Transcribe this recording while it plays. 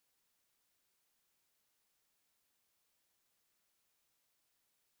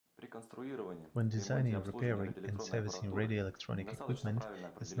When designing, repairing, and servicing radioelectronic equipment,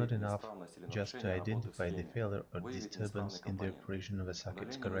 it's not enough just to identify the failure or disturbance in the operation of a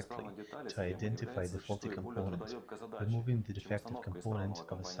circuit correctly, to identify the faulty component. Removing the defective component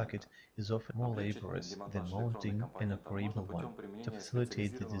of a circuit is often more laborious than mounting an operable one. To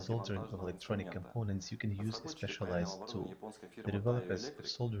facilitate the desoldering of electronic components, you can use a specialized tool. The developers of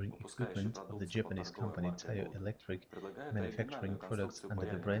soldering equipment of the Japanese company Taiyo Electric, manufacturing products under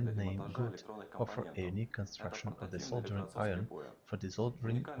the brand name Goot, offer a unique construction of the soldering iron for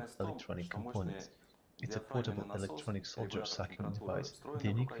desoldering of electronic components. It's a portable electronic solder sucking device. The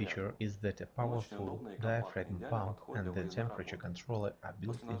unique feature is that a powerful diaphragm pump and the temperature controller are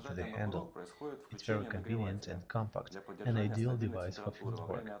built into the handle. It's very convenient and compact, an ideal device for field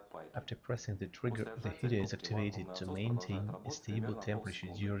work. After pressing the trigger, the heater is activated to maintain a stable temperature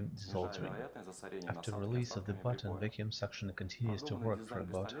during desoldering. After release of the button, vacuum suction continues to work for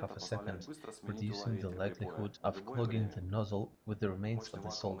about half a second, reducing the likelihood of clogging the nozzle with the remains of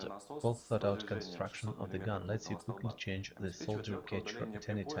the solder. Well-thought-out construction of the gun lets you quickly change the solder catcher at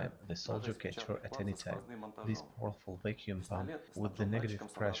any time. This powerful vacuum pump, with the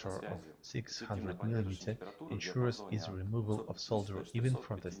negative pressure of 600 mm, ensures easy removal of solder even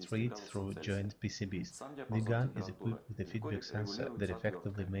from the straight-through joint PCBs. The gun is equipped with a feedback sensor that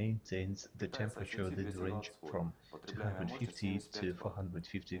effectively maintains the temperature within the range from 250 to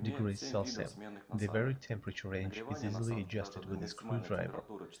 450 degrees Celsius. The varied temperature range is easily adjusted with a screwdriver.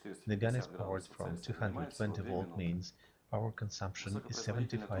 The gun is powered from 220-volt mains. Power consumption is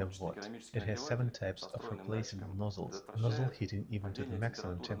 75 watts. It has 7 types of replaceable nozzles. Nozzle heating even to the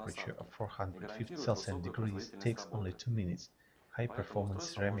maximum temperature of 450 Celsius degrees takes only 2 minutes. High-performance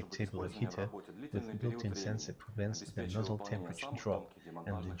ceramic tabular heater with built-in sensor prevents the nozzle temperature drop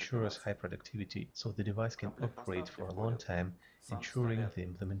and ensures high productivity, so the device can operate for a long time, ensuring the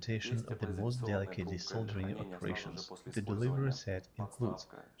implementation of the most delicate desoldering operations. The delivery set includes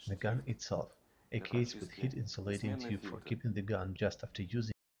the gun itself, a case with heat-insulating tube for keeping the gun just after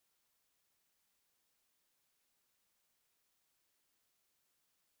using